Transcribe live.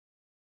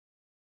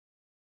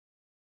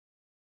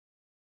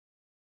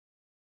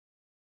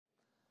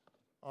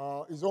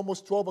It's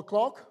almost 12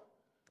 o'clock,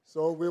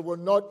 so we will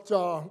not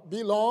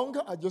be long.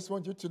 I just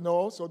want you to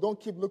know, so don't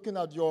keep looking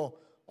at your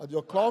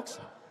clocks.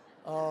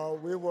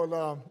 We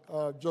will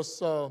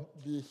just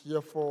be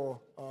here for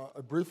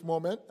a brief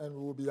moment, and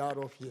we will be out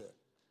of here.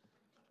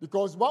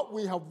 Because what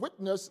we have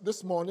witnessed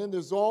this morning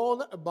is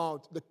all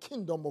about the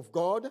kingdom of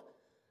God,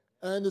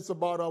 and it's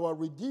about our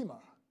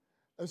Redeemer.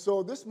 And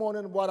so this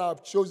morning, what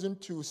I've chosen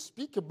to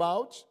speak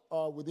about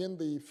within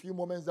the few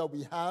moments that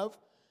we have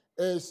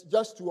is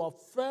just to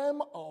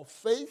affirm our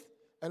faith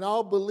and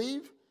our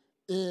belief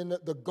in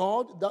the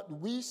God that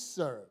we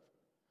serve.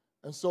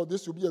 And so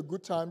this will be a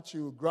good time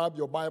to grab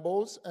your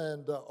Bibles,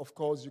 and of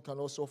course, you can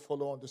also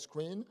follow on the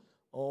screen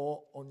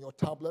or on your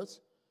tablets.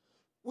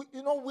 We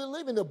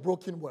live in a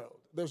broken world.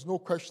 There's no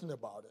question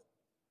about it.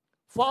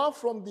 Far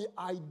from the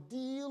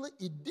ideal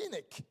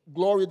Edenic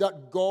glory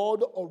that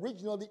God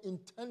originally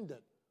intended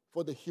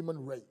for the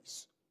human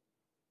race.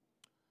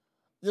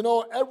 You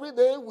know, every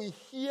day we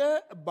hear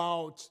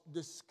about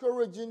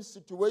discouraging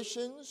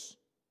situations,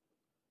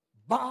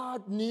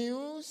 bad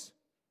news,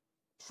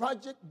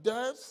 tragic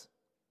deaths,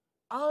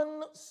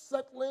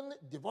 unsettling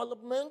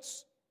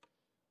developments,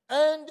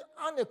 and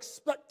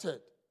unexpected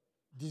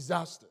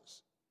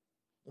disasters.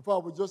 In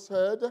fact, we just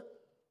heard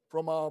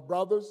from our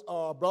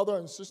brother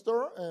and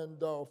sister,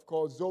 and of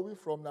course Zoe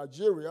from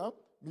Nigeria,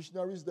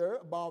 missionaries there,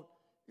 about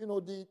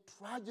the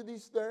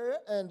tragedies there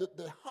and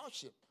the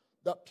hardship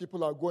that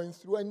people are going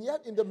through. And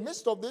yet, in the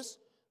midst of this,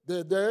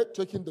 they're there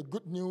taking the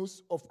good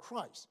news of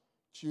Christ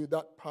to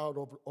that part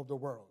of the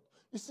world.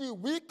 You see,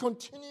 we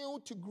continue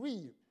to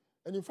grieve.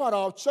 And in fact,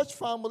 our church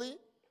family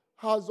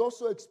has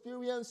also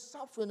experienced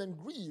suffering and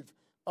grief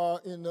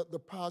in the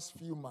past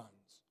few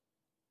months.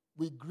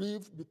 We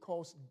grieve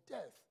because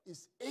death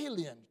is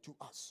alien to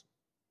us.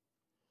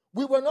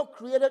 We were not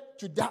created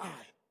to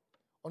die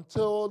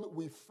until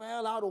we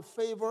fell out of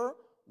favor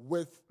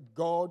with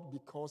God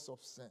because of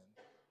sin.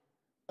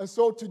 And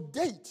so to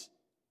date,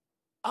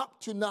 up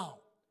to now,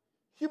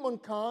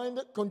 humankind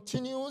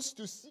continues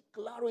to seek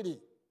clarity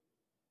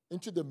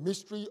into the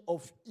mystery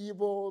of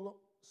evil,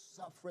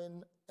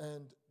 suffering,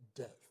 and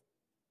death.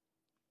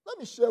 Let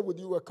me share with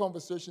you a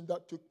conversation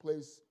that took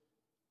place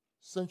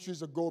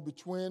centuries ago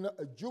between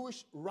a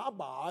Jewish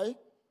rabbi,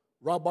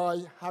 Rabbi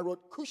Harold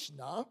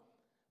Kushner,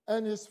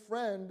 and his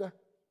friend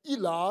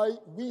Eli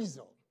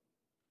Wiesel.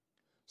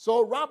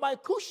 So Rabbi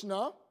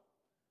Kushner,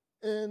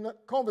 in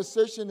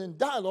conversation, in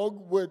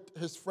dialogue with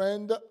his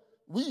friend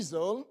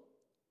Wiesel,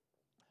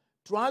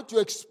 tried to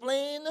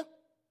explain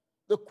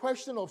the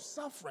question of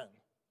suffering.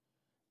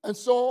 And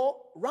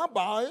so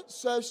Rabbi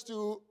says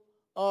to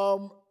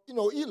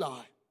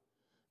Eli,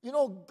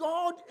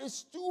 God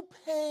is too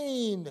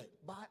pained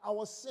by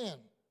our sin,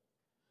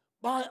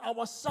 by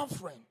our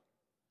suffering,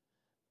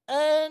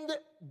 and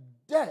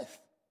death,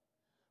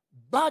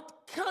 but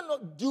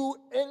cannot do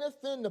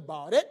anything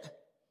about it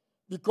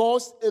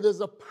because it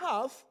is a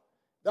path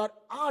that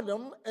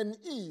Adam and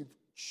Eve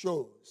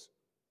chose.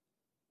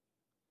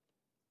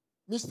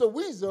 Mr.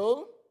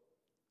 Wiesel,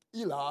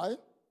 Eli,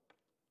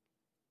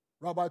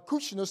 Rabbi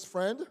Kushner's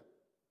friend,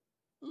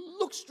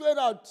 looked straight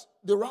at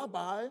the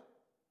rabbi,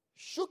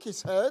 shook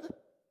his head,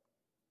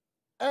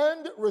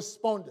 and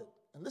responded.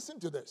 And listen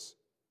to this.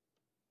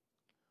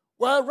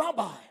 Well,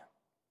 Rabbi,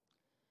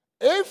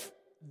 if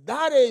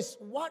that is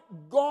what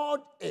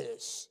God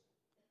is,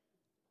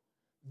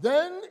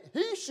 then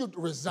he should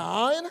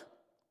resign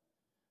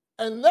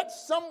and let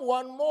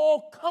someone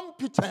more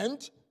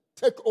competent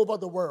take over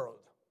the world.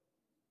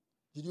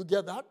 Did you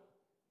get that?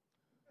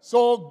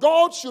 So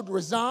God should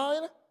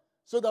resign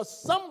so that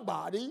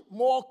somebody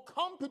more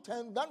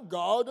competent than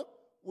God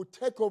would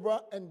take over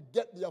and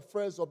get the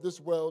affairs of this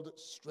world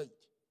straight.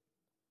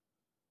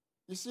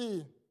 You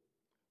see,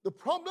 the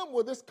problem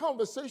with this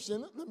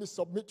conversation, let me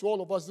submit to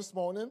all of us this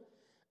morning,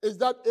 is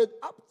that it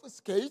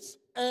obfuscates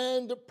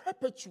and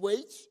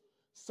perpetuates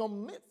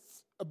some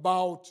myths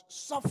about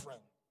suffering.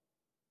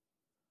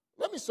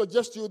 Let me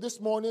suggest to you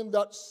this morning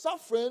that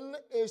suffering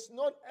is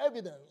not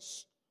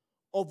evidence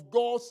of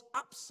God's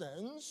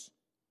absence,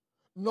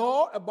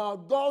 nor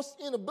about God's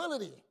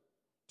inability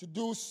to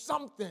do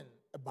something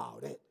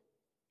about it.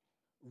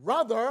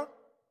 Rather,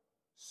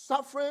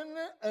 suffering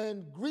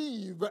and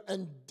grief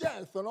and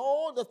death and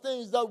all the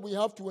things that we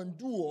have to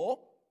endure,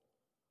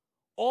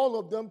 all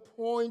of them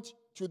point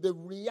to the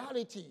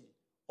reality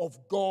of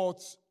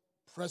God's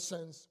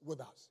presence with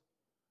us.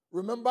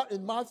 Remember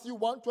in Matthew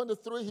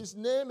 1:23, his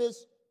name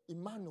is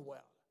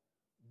Emmanuel,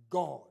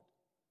 God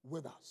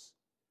with us.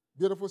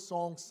 Beautiful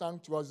song sung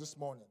to us this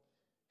morning.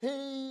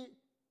 He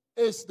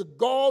is the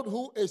God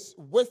who is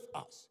with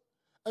us.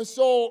 And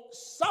so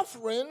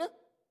suffering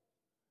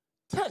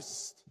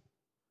tests,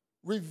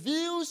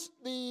 reveals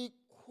the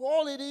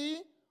quality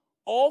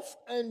of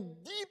and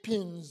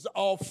deepens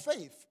our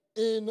faith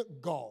in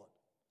God.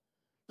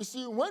 You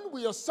see, when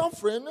we are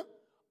suffering,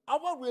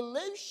 our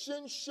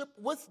relationship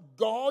with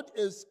God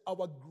is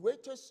our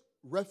greatest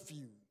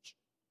refuge.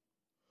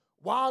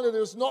 While it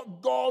is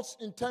not God's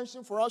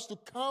intention for us to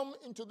come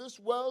into this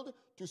world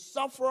to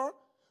suffer,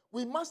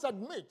 we must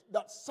admit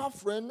that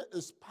suffering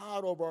is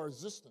part of our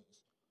existence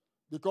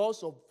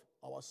because of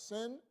our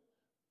sin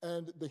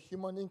and the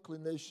human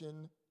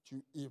inclination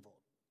to evil.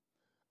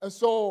 And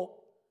so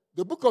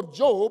the book of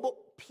Job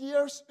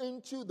peers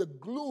into the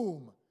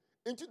gloom,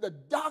 into the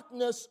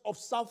darkness of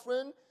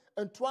suffering,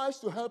 and tries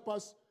to help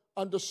us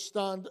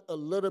understand a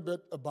little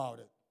bit about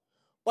it.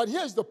 But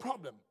here's the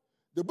problem.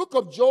 The book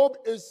of Job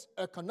is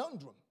a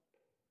conundrum.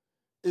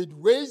 It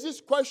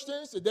raises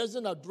questions it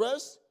doesn't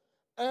address,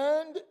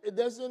 and it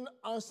doesn't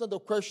answer the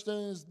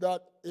questions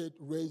that it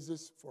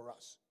raises for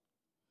us.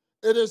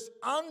 It is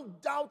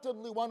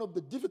undoubtedly one of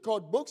the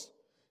difficult books,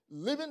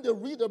 leaving the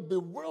reader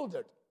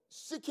bewildered,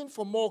 seeking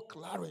for more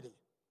clarity.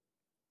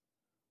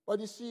 But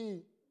you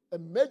see, a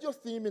major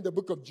theme in the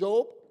book of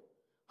Job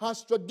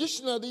has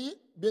traditionally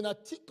been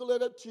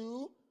articulated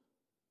to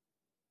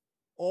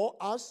or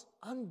as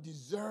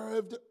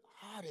undeserved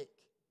heartache,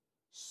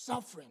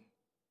 suffering,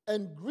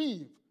 and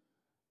grief.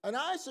 And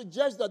I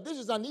suggest that this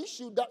is an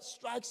issue that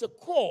strikes a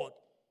chord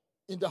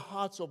in the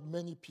hearts of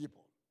many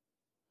people.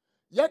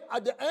 Yet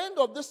at the end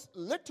of this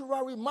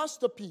literary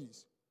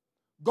masterpiece,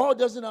 God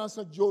doesn't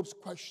answer Job's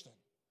question.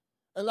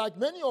 And like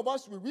many of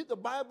us, we read the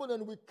Bible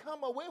and we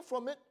come away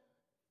from it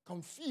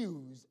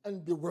confused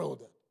and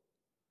bewildered.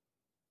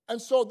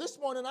 And so this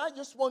morning, I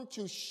just want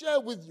to share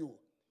with you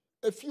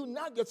a few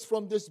nuggets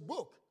from this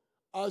book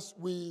as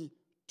we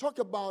talk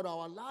about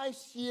our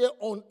lives here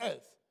on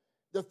earth,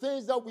 the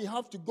things that we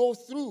have to go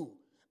through,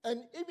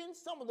 and even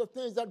some of the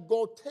things that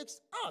God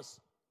takes us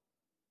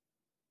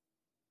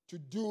to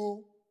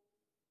do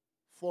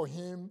for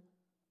Him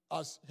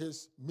as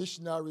His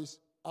missionaries,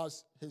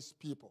 as His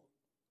people.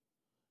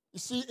 You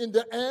see, in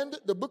the end,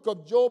 the book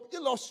of Job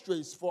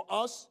illustrates for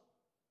us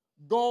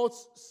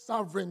God's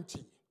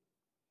sovereignty,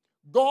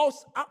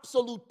 God's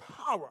absolute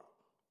power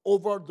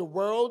over the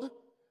world,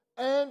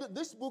 and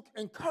this book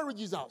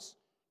encourages us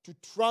to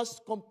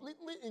trust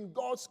completely in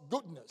God's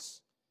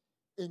goodness,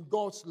 in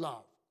God's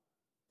love,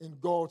 in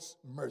God's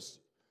mercy.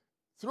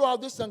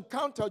 Throughout this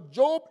encounter,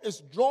 Job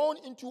is drawn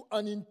into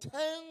an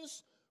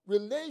intense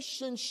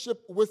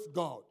relationship with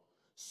God,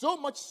 so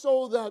much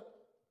so that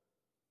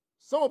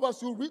some of us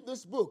who read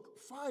this book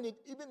find it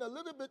even a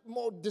little bit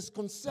more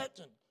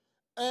disconcerting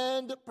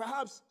and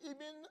perhaps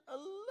even a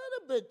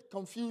little bit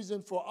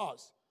confusing for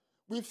us.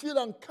 We feel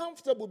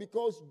uncomfortable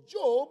because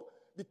Job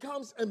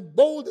becomes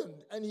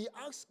emboldened and he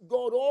asks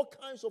God all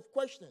kinds of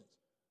questions.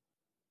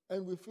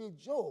 And we feel,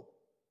 Job,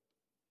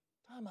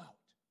 time out.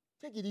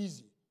 Take it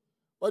easy.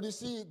 But you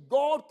see,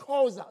 God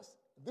calls us.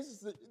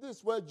 This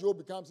is where Job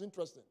becomes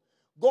interesting.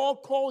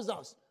 God calls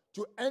us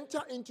to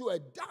enter into a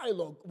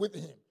dialogue with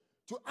Him,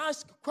 to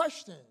ask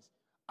questions.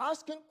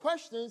 Asking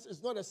questions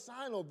is not a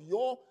sign of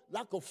your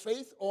lack of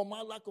faith or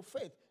my lack of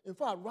faith. In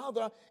fact,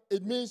 rather,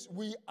 it means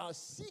we are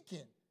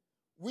seeking,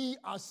 we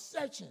are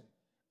searching,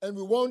 and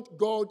we want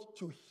God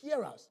to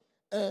hear us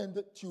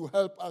and to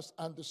help us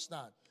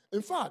understand.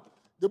 In fact,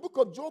 the book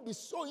of Job is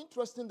so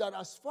interesting that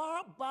as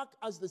far back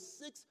as the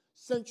 6th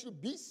century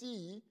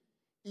BCE,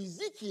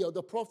 Ezekiel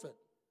the prophet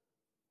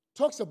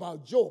talks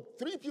about Job.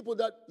 3 people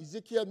that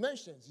Ezekiel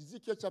mentions.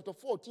 Ezekiel chapter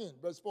 14,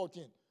 verse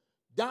 14.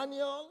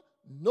 Daniel,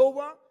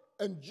 Noah,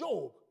 and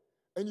Job.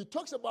 And he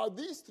talks about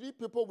these 3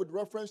 people with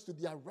reference to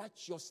their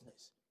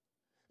righteousness.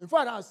 In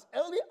fact, as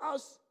early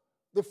as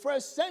the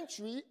 1st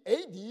century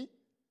AD,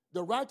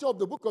 the writer of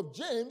the book of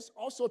James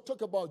also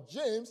talked about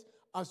James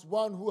as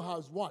one who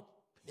has what?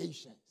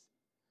 Patience.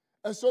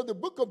 And so the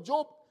book of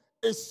Job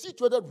is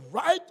situated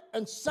right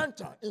and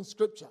center in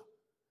Scripture.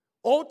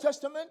 Old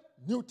Testament,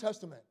 New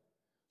Testament.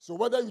 So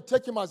whether you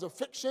take him as a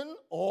fiction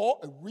or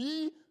a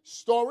real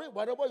story,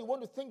 whatever you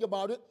want to think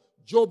about it,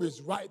 Job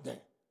is right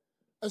there.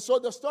 And so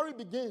the story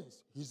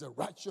begins. He's a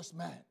righteous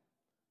man,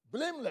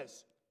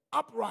 blameless,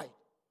 upright,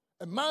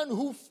 a man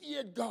who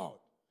feared God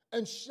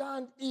and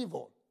shunned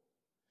evil.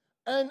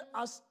 And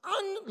as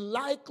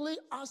unlikely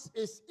as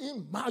is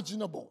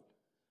imaginable,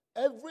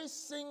 every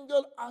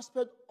single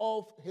aspect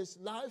of his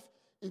life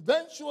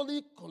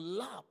eventually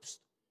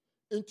collapsed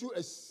into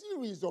a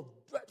series of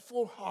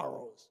dreadful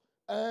horrors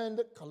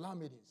and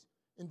calamities.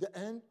 In the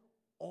end,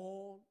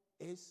 all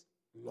is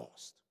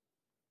lost.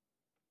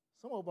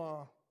 Some of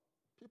our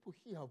people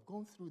here have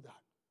gone through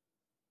that,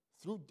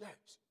 through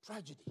death,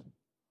 tragedy.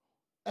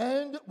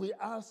 And we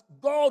ask,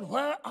 God,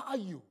 where are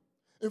you?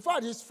 In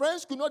fact, his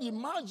friends could not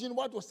imagine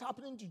what was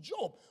happening to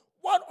Job.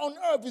 What on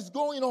earth is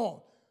going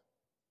on?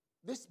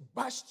 This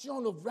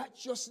bastion of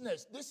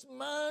righteousness, this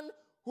man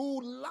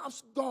who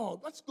loves God,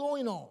 what's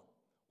going on?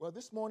 Well,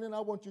 this morning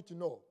I want you to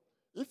know,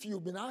 if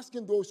you've been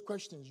asking those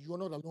questions, you're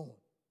not alone.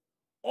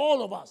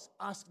 All of us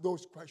ask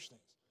those questions.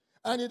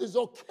 And it is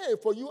okay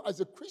for you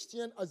as a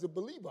Christian, as a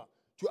believer,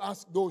 to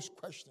ask those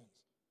questions.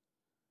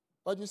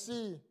 But you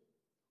see,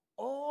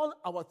 all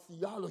our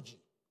theology,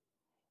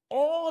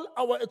 all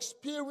our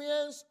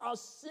experience are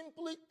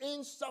simply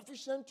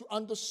insufficient to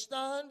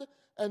understand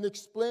and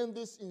explain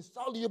this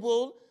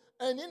insoluble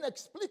and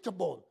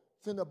inexplicable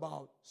thing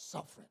about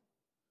suffering.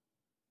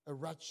 A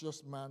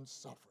righteous man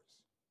suffers.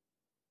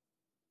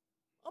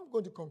 I'm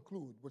going to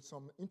conclude with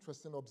some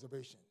interesting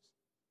observations.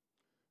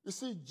 You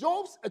see,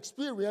 Job's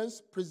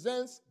experience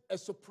presents a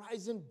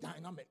surprising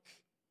dynamic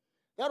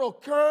that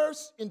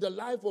occurs in the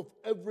life of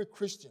every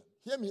Christian.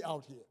 Hear me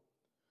out here.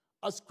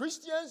 As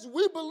Christians,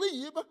 we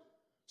believe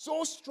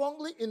so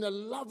strongly in a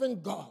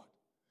loving God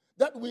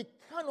that we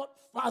cannot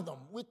fathom,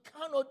 we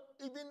cannot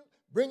even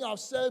bring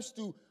ourselves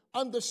to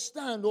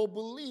understand or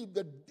believe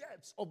the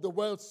depths of the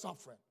world's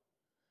suffering.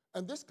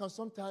 And this can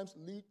sometimes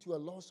lead to a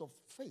loss of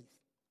faith.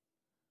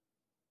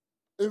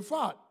 In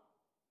fact,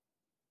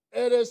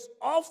 it is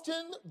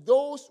often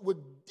those with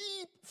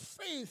deep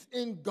faith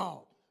in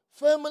God,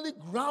 firmly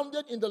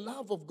grounded in the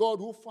love of God,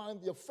 who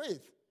find their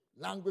faith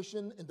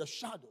languishing in the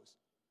shadows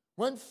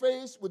when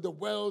faced with the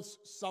world's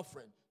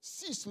suffering,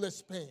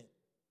 ceaseless pain.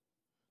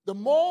 The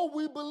more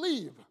we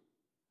believe,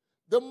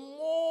 the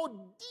more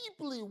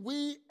deeply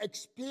we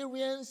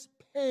experience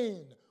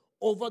pain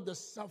over the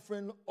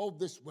suffering of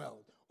this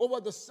world, over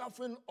the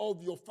suffering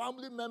of your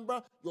family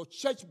member, your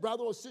church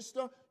brother or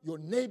sister, your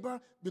neighbor,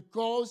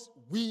 because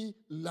we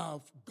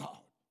love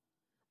God.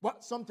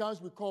 What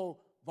sometimes we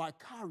call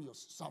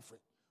vicarious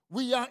suffering.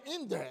 We are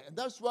in there, and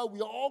that's why we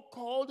are all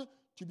called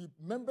to be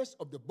members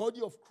of the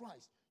body of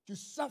Christ, to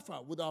suffer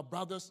with our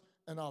brothers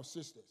and our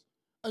sisters.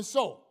 And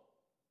so,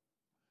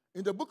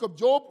 in the book of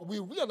Job, we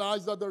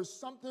realize that there is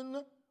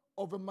something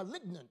of a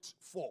malignant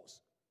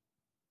force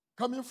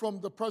coming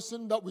from the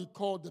person that we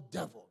call the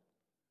devil.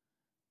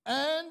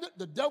 And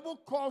the devil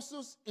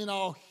causes in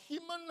our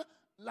human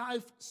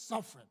life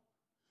suffering.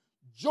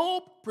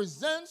 Job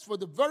presents for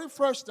the very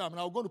first time,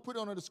 and I'm going to put it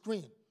on the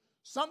screen,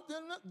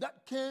 something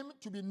that came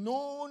to be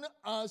known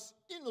as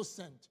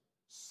innocent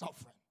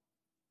suffering.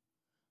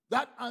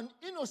 That an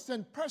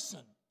innocent person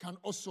can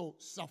also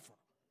suffer.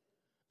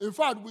 In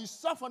fact, we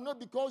suffer not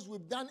because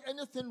we've done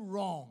anything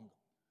wrong.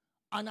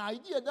 An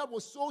idea that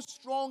was so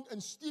strong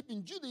and steep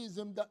in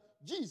Judaism that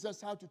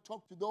Jesus had to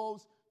talk to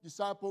those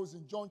disciples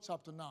in John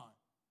chapter 9.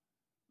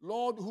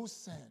 Lord, who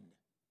sinned?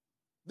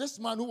 This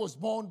man who was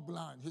born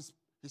blind, his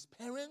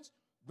parents,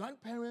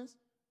 grandparents,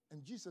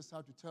 and Jesus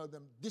had to tell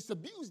them,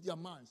 disabuse their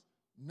minds.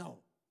 No,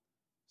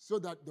 so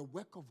that the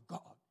work of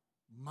God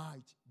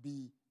might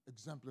be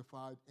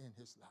exemplified in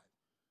his life.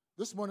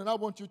 This morning, I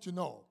want you to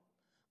know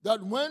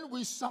that when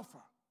we suffer,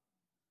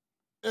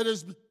 it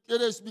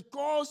is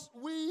because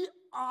we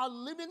are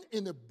living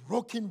in a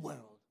broken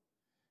world.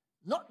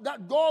 Not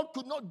that God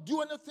could not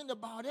do anything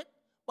about it,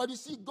 but you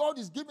see, God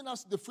is giving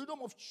us the freedom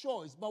of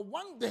choice. But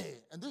one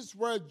day, and this is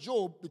where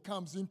Job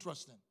becomes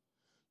interesting,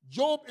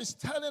 Job is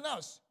telling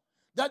us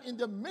that in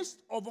the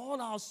midst of all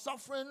our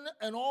suffering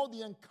and all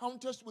the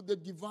encounters with the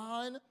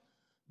divine,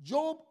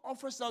 Job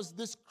offers us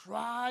this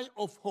cry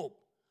of hope.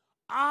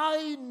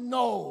 I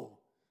know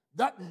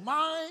that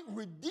my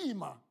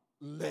Redeemer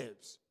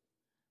lives.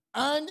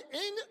 And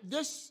in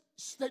this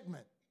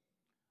statement,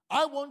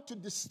 I want to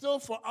distill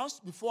for us,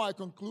 before I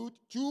conclude,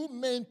 two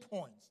main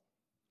points.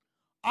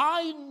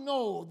 I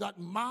know that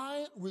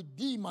my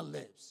Redeemer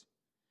lives,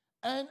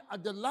 and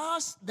at the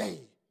last day,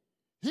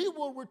 he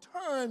will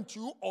return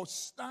to or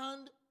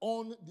stand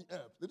on the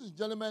earth. Ladies and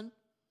gentlemen,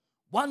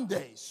 one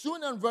day,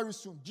 soon and very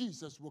soon,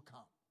 Jesus will come.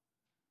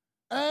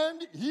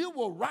 And he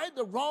will right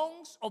the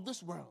wrongs of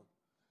this world.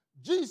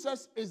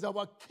 Jesus is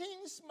our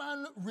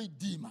kinsman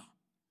redeemer.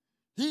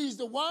 He is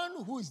the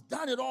one who has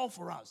done it all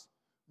for us.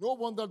 No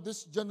wonder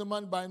this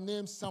gentleman by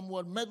name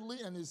Samuel Medley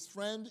and his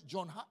friend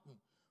John Hutton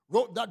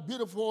wrote that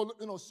beautiful,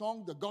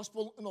 song, the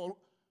gospel,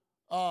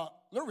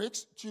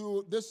 lyrics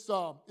to this,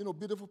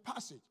 beautiful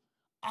passage.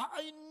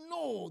 I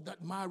know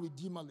that my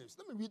Redeemer lives.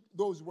 Let me read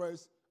those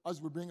words as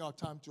we bring our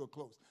time to a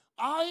close.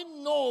 I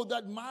know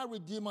that my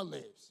Redeemer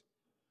lives.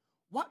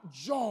 What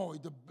joy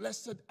the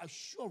blessed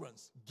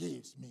assurance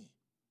gives me.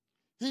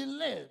 He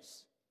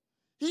lives.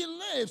 He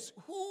lives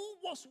who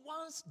was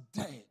once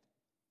dead.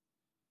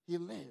 He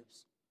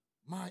lives,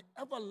 my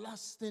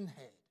everlasting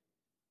head.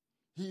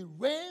 He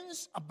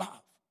reigns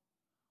above,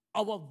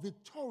 our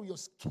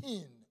victorious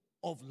King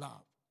of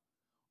love.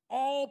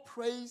 All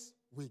praise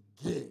we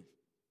give.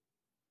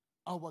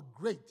 Our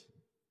great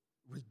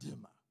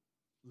Redeemer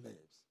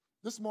lives.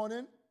 This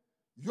morning,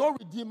 your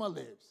Redeemer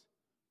lives.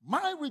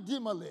 My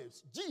Redeemer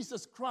lives.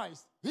 Jesus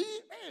Christ, he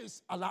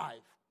is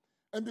alive.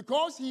 And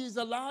because he is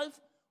alive,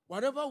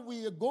 whatever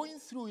we are going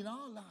through in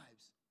our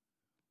lives,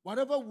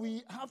 whatever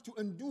we have to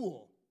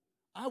endure,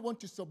 I want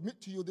to submit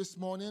to you this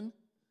morning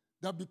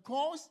that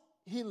because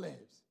he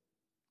lives,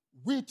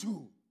 we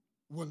too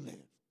will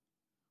live.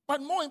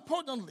 But more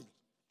importantly,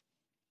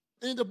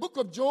 in the book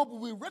of Job,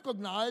 we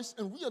recognize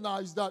and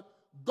realize that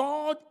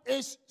God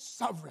is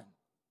sovereign.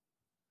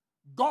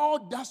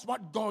 God does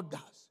what God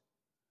does.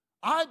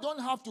 I don't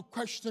have to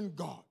question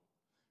God.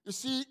 You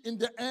see, in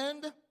the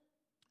end,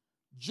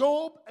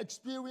 Job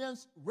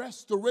experienced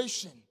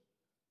restoration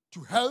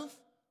to health,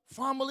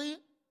 family,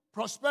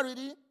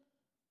 prosperity,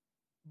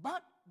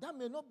 but that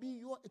may not be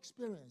your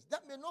experience.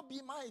 That may not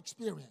be my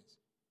experience.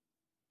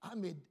 I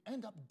may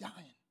end up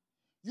dying.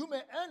 You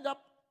may end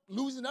up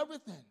losing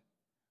everything.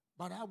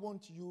 But I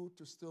want you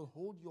to still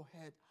hold your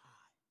head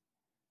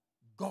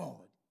high.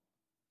 God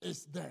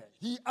is there.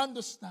 He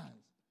understands.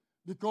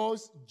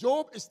 Because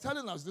Job is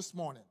telling us this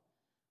morning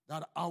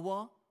that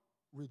our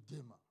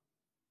Redeemer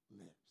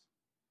lives.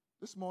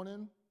 This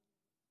morning,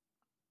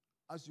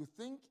 as you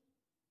think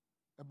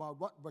about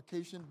what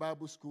Vacation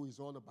Bible School is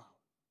all about,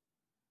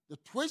 the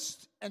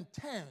twists and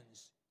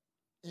turns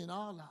in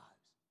our lives,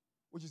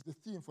 which is the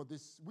theme for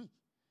this week,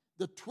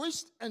 the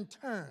twists and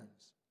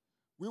turns,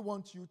 we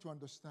want you to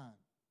understand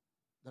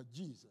that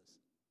Jesus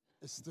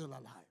is still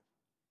alive.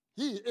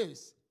 He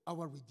is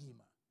our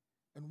Redeemer.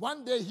 And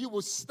one day he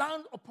will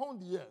stand upon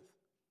the earth.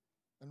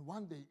 And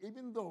one day,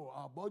 even though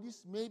our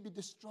bodies may be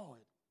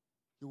destroyed,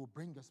 he will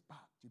bring us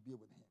back to be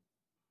with him.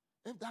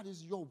 If that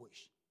is your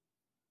wish,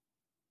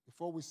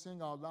 before we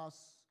sing our last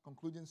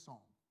concluding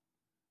song,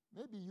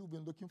 maybe you've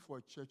been looking for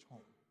a church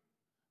home.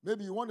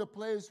 Maybe you want a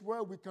place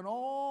where we can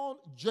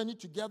all journey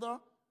together,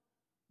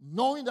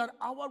 knowing that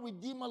our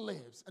Redeemer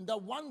lives and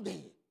that one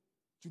day,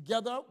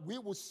 together, we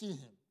will see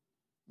him.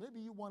 Maybe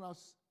you want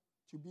us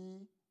to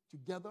be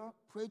together,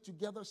 pray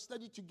together,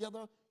 study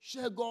together,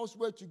 share God's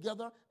word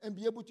together, and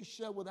be able to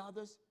share with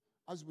others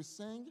as we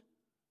sing.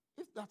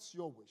 If that's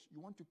your wish, you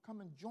want to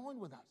come and join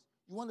with us,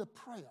 you want a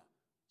prayer,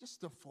 just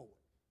step forward,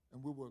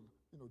 and we will,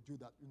 do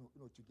that,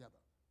 together.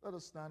 Let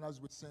us stand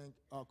as we sing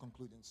our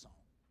concluding song.